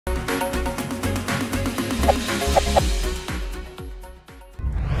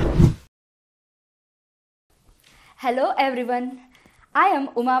Hello everyone, I am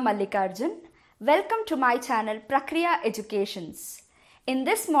Mallikarjuna. Welcome to my channel Prakriya Educations. In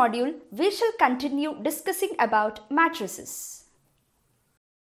this module, we shall continue discussing about matrices.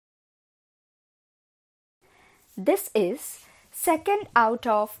 This is second out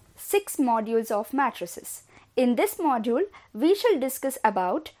of 6 modules of matrices. In this module, we shall discuss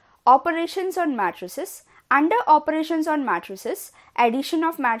about operations on matrices. Under operations on matrices, addition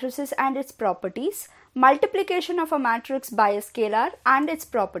of matrices and its properties, multiplication of a matrix by a scalar and its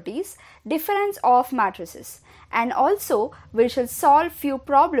properties, difference of matrices, and also we shall solve few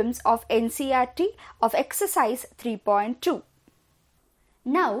problems of NCERT of exercise 3.2.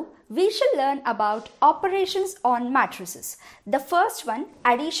 Now we shall learn about operations on matrices. The first one,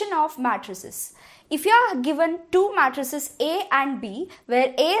 addition of matrices. If you are given two matrices A and B,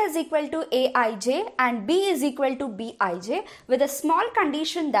 where A is equal to Aij and B is equal to Bij, with a small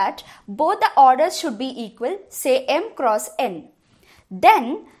condition that both the orders should be equal, say M cross N,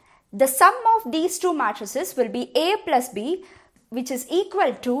 then the sum of these two matrices will be A plus B, which is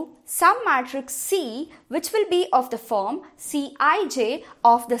equal to some matrix C, which will be of the form Cij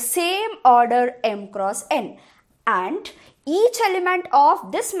of the same order M cross N, and each element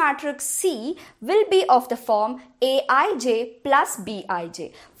of this matrix C will be of the form Aij plus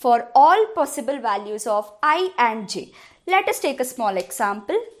Bij for all possible values of I and j. Let us take a small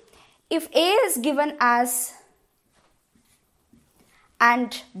example. If A is given as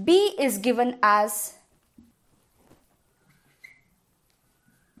and B is given as,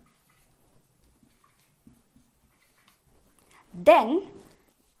 then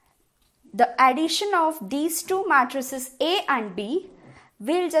the addition of these two matrices A and B,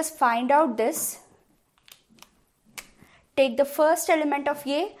 we'll just find out this. Take the first element of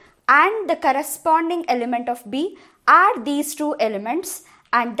A and the corresponding element of B, add these two elements,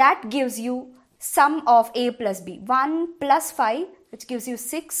 and that gives you sum of A plus B. 1 plus 5, which gives you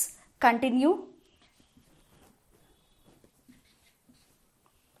 6. Continue.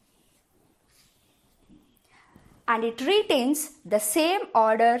 And it retains the same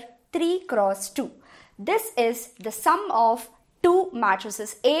order 3 cross 2. This is the sum of two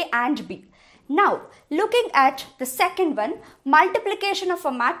matrices A and B. Now, looking at the second one, multiplication of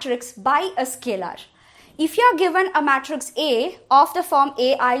a matrix by a scalar. If you are given a matrix A of the form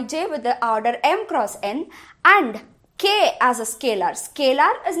Aij with the order M cross N and K as a scalar,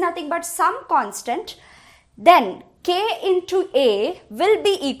 scalar is nothing but some constant, then K into A will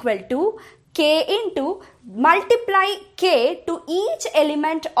be equal to K into multiply K to each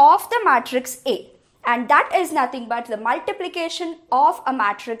element of the matrix A, and that is nothing but the multiplication of a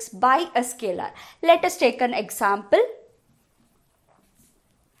matrix by a scalar. Let us take an example.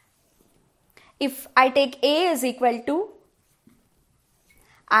 If I take A is equal to,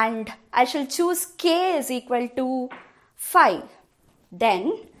 and I shall choose K is equal to 5,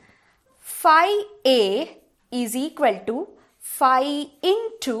 then phi A is equal to 5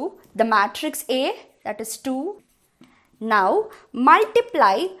 into the matrix A, that is 2. Now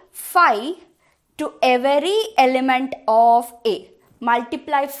multiply phi to every element of A.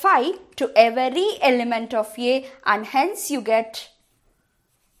 Multiply phi to every element of A, and hence you get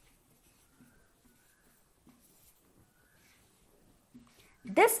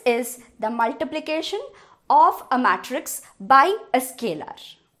this is the multiplication of a matrix by a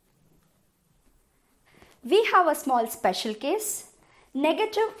scalar. We have a small special case,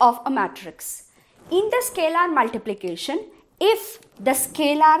 negative of a matrix. In the scalar multiplication, if the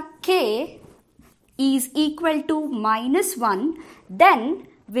scalar K is equal to -1, then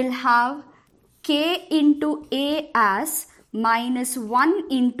we'll have K into A as -1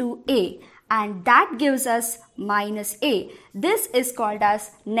 into A, and that gives us -A. This is called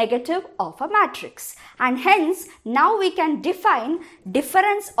as negative of a matrix, and hence now we can define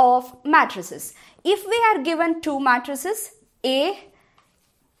difference of matrices. If we are given two matrices A,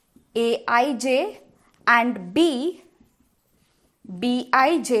 Aij and B,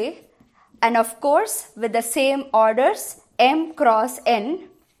 Bij, and of course with the same orders M cross N,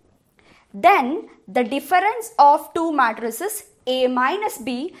 then the difference of two matrices A minus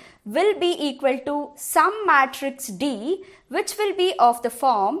B will be equal to some matrix D, which will be of the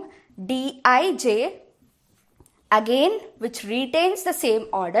form Dij, again which retains the same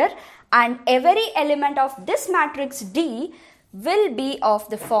order, and every element of this matrix D will be of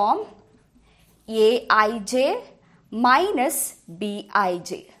the form Aij minus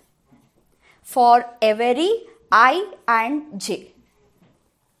Bij for every I and j.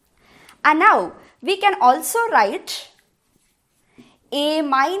 And now we can also write A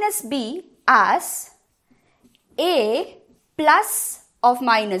minus B as A plus of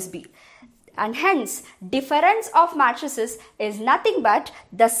minus B. and hence difference of matrices is nothing but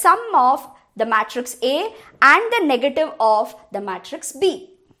the sum of the matrix A and the negative of the matrix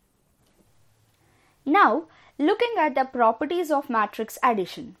B. Now, looking at the properties of matrix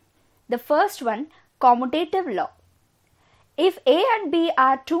addition. The first one, commutative law. If A and B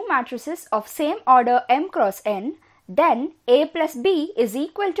are two matrices of same order m cross n, then A plus B is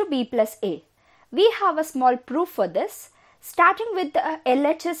equal to B plus A. We have a small proof for this. Starting with the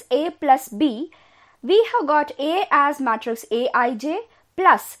LHS A plus B, we have got A as matrix Aij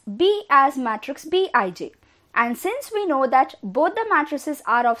plus B as matrix Bij. And since we know that both the matrices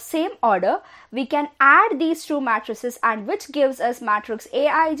are of same order, we can add these two matrices, and which gives us matrix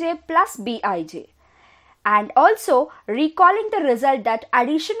Aij plus Bij. And also, recalling the result that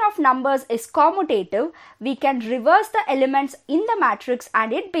addition of numbers is commutative, we can reverse the elements in the matrix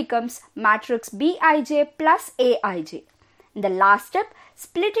and it becomes matrix Bij plus Aij. In the last step,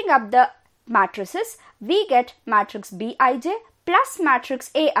 splitting up the matrices, we get matrix Bij plus matrix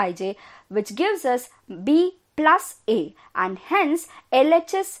Aij, which gives us B plus A, and hence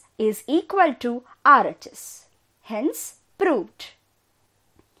LHS is equal to RHS. Hence, proved.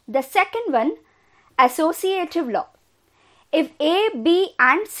 The second one, associative law. If A, B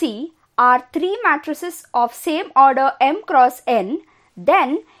and C are three matrices of same order m cross n,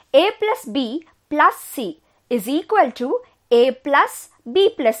 then A plus B plus C is equal to A plus B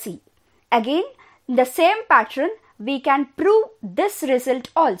plus C. Again, in the same pattern, we can prove this result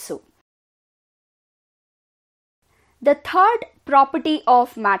also. The third property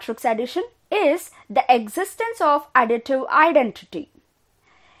of matrix addition is the existence of additive identity.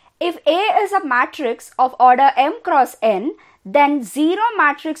 If A is a matrix of order m cross n, then zero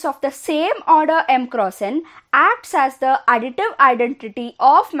matrix of the same order m cross n acts as the additive identity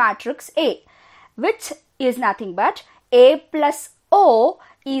of matrix A, which is nothing but A plus O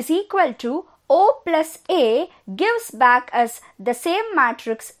is equal to O plus A gives back as the same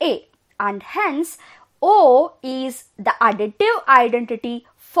matrix A, and hence O is the additive identity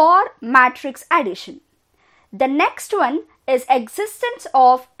for matrix addition. The next one is existence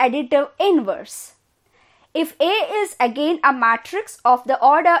of additive inverse. If A is again a matrix of the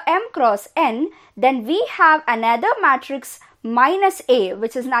order m cross n, then we have another matrix minus A,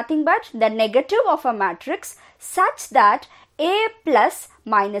 which is nothing but the negative of a matrix, such that A plus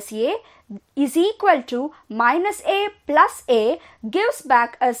minus A is equal to minus A plus A gives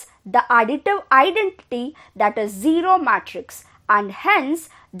back us the additive identity, that is zero matrix, and hence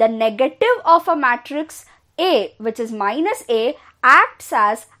the negative of a matrix A, which is minus A, acts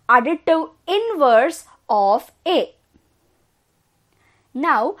as additive inverse of A.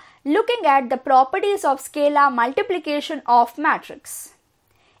 Now, looking at the properties of scalar multiplication of matrix.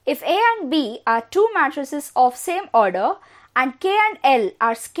 If A and B are two matrices of same order and K and L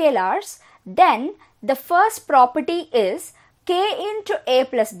are scalars, then the first property is K into A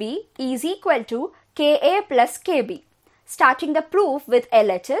plus B is equal to Ka plus Kb. Starting the proof with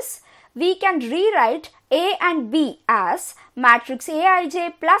LHS, we can rewrite A and B as matrix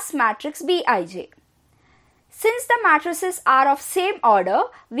Aij plus matrix Bij. Since the matrices are of same order,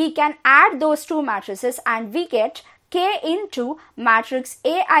 we can add those two matrices and we get K into matrix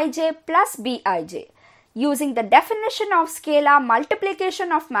Aij plus Bij. Using the definition of scalar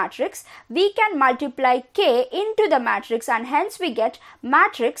multiplication of matrix, we can multiply K into the matrix and hence we get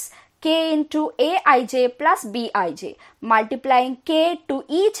matrix K into Aij plus Bij. Multiplying K to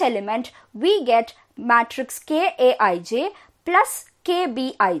each element, we get matrix Kaij plus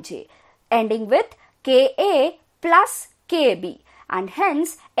Kbij, ending with Ka plus Kb, and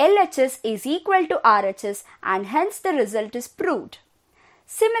hence LHS is equal to RHS, and hence the result is proved.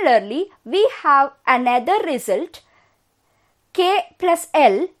 Similarly, we have another result, K plus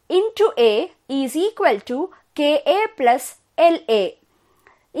L into A is equal to Ka plus La.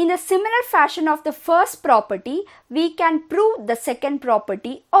 In a similar fashion of the first property, we can prove the second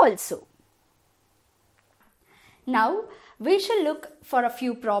property also. Now, we shall look for a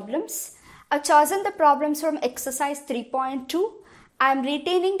few problems. I've chosen the problems from exercise 3.2. I am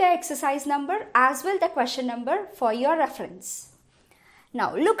retaining the exercise number as well the question number for your reference.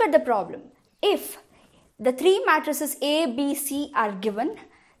 Now, look at the problem. If the three matrices A, B, C are given,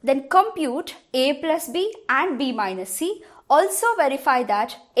 then compute A plus B and B minus C. Also verify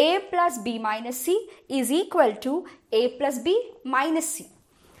that A plus B minus C is equal to A plus B minus C.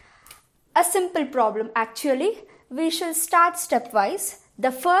 A simple problem actually. We shall start stepwise.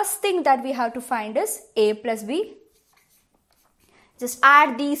 The first thing that we have to find is A plus B. Just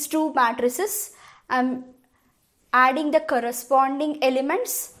add these two matrices. I'm adding the corresponding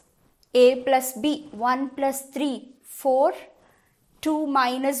elements. A plus B, 1 plus 3, 4, 2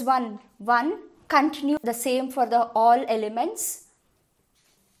 minus 1, 1. Continue the same for the all elements.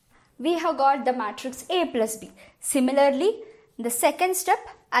 We have got the matrix A plus B. Similarly, the second step,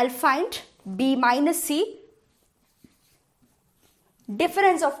 I'll find B minus C,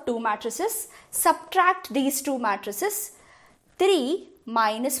 difference of two matrices, subtract these two matrices, 3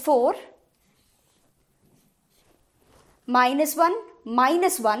 minus 4, minus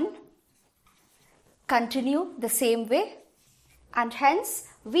 1, continue the same way, and hence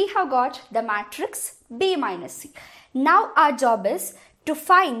we have got the matrix B minus C. Now our job is to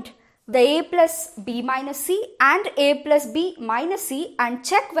find the A plus B minus C and A plus B minus C and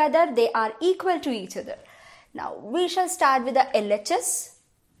check whether they are equal to each other. Now we shall start with the LHS,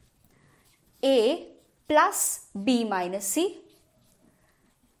 A plus B minus C.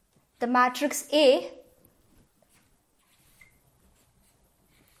 The matrix A,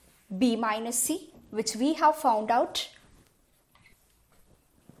 B minus C, which we have found out.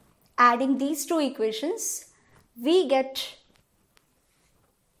 Adding these two equations, we get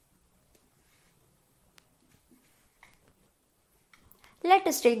let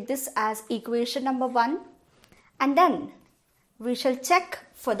us take this as equation number 1 and then we shall check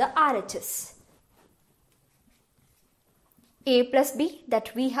for the RHS. A plus B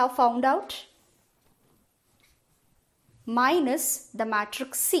that we have found out minus the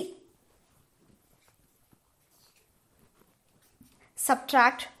matrix C.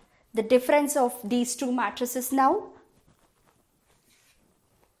 Subtract the difference of these two matrices now.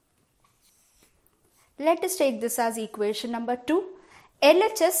 Let us take this as equation number 2.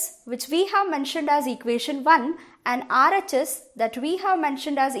 LHS, which we have mentioned as equation 1, and RHS that we have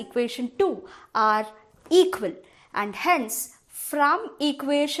mentioned as equation 2 are equal, and hence from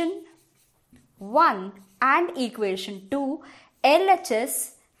equation 1 and equation 2,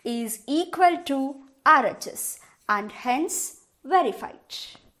 LHS is equal to RHS and hence verified.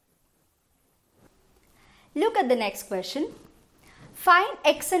 Look at the next question. Find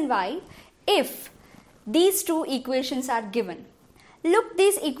x and y if these two equations are given. Look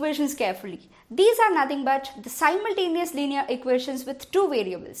these equations carefully. These are nothing but the simultaneous linear equations with two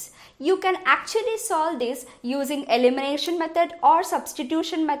variables. You can actually solve this using elimination method or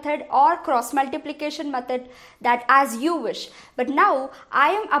substitution method or cross multiplication method, that as you wish. But now I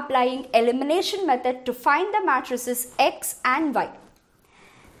am applying elimination method to find the matrices x and y.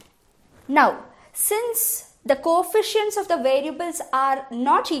 Now, since the coefficients of the variables are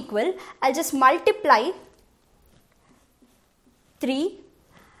not equal, I'll just multiply 3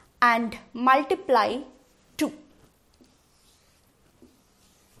 and multiply 2.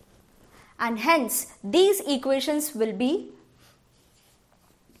 And hence these equations will be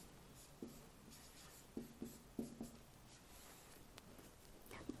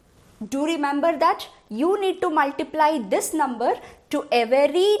do remember that you need to multiply this number to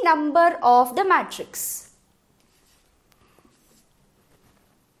every number of the matrix.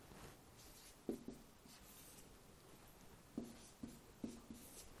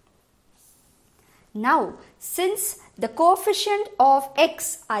 Now, since the coefficient of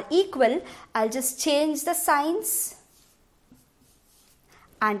x are equal, I'll just change the signs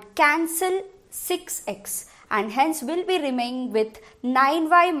and cancel 6x, and hence we'll be remaining with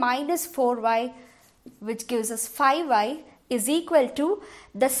 9y minus 4y, which gives us 5y is equal to,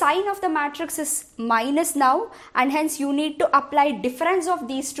 the sign of the matrix is minus now, and hence you need to apply difference of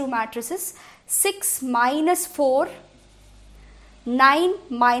these two matrices. 6 minus 4, 9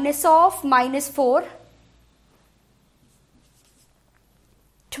 minus of minus 4,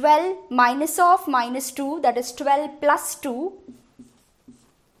 12 minus of minus 2, that is 12 plus 2,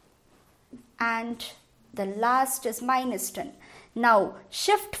 and the last is minus 10. Now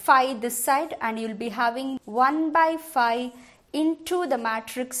shift 5 this side and you will be having 1 by 5 into the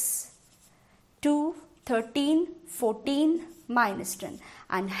matrix 2, 13, 14, minus 10,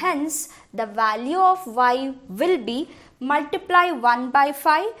 and hence the value of y will be multiply 1 by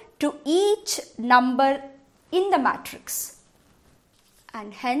 5 to each number in the matrix,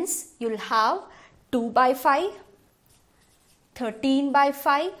 and hence you will have 2 by 5, 13 by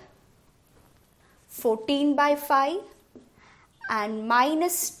 5, 14 by 5 and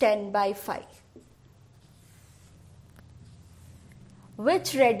minus 10 by 5,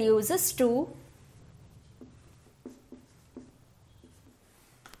 which reduces to,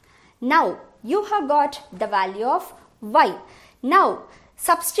 now you have got the value of y. Now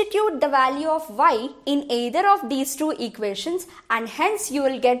substitute the value of y in either of these two equations and hence you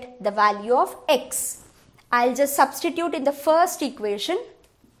will get the value of x. I'll just substitute in the first equation.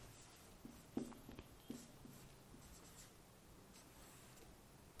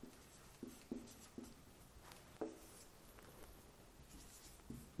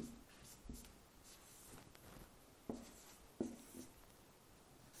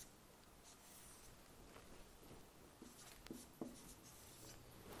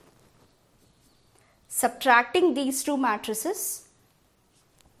 subtracting these two matrices,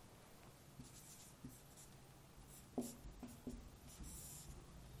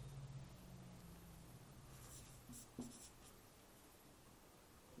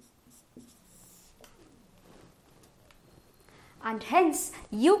 and hence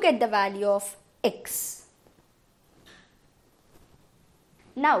you get the value of x.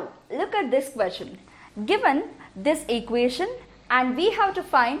 Now look at this question. Given this equation and we have to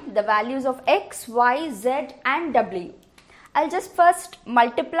find the values of x, y, z and w. I'll just first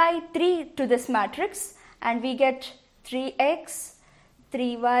multiply 3 to this matrix and we get 3x,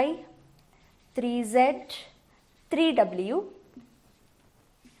 3y, 3z, 3w.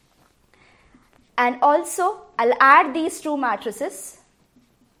 And also I'll add these two matrices.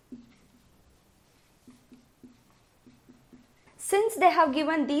 Since they have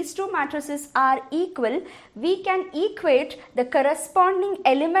given these two matrices are equal, we can equate the corresponding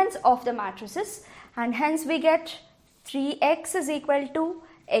elements of the matrices and hence we get 3x is equal to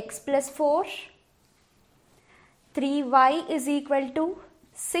x plus 4, 3y is equal to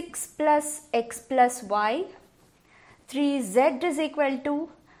 6 plus x plus y, 3z is equal to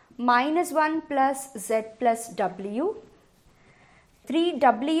minus 1 plus z plus w,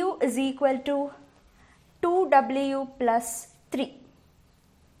 3w is equal to 2w plus 3.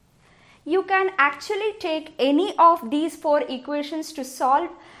 You can actually take any of these four equations to solve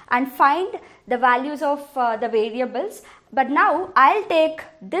and find the values of the variables. But now I'll take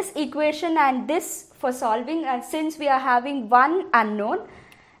this equation and this for solving, and since we are having one unknown,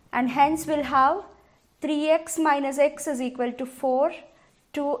 and hence we'll have 3x minus x is equal to 4,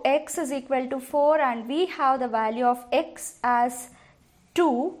 2x is equal to 4 and we have the value of x as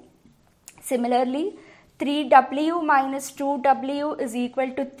 2. Similarly, 3w minus 2w is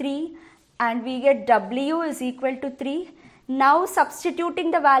equal to 3 and we get w is equal to 3. Now substituting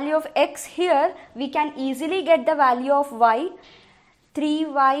the value of x here, we can easily get the value of y.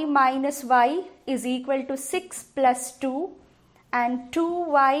 3y minus y is equal to 6 plus 2 and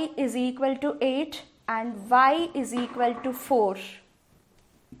 2y is equal to 8 and y is equal to 4.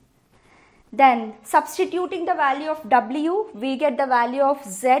 Then substituting the value of w, we get the value of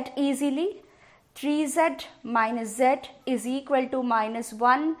z easily. 3z minus z is equal to minus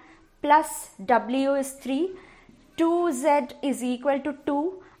 1 plus w is 3, 2z is equal to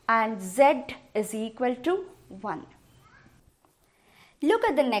 2 and z is equal to 1. Look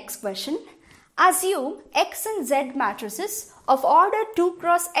at the next question. Assume x and z matrices of order 2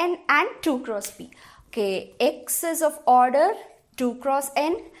 cross n and 2 cross p. Okay, x is of order 2 cross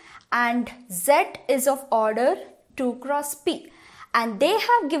n and z is of order 2 cross p and they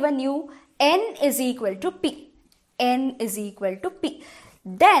have given you n is equal to p. N is equal to p.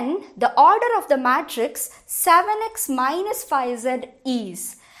 Then the order of the matrix 7x minus 5z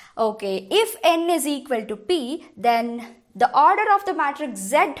is. Okay, if n is equal to p, then the order of the matrix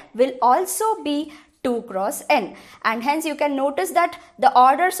z will also be 2 cross n, and hence you can notice that the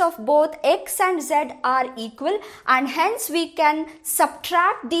orders of both x and z are equal and hence we can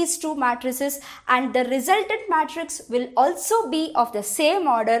subtract these two matrices and the resultant matrix will also be of the same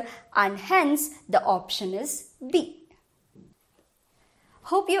order and hence the option is B.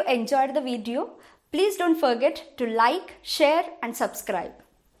 Hope you enjoyed the video. Please don't forget to like, share and subscribe.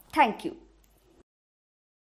 Thank you.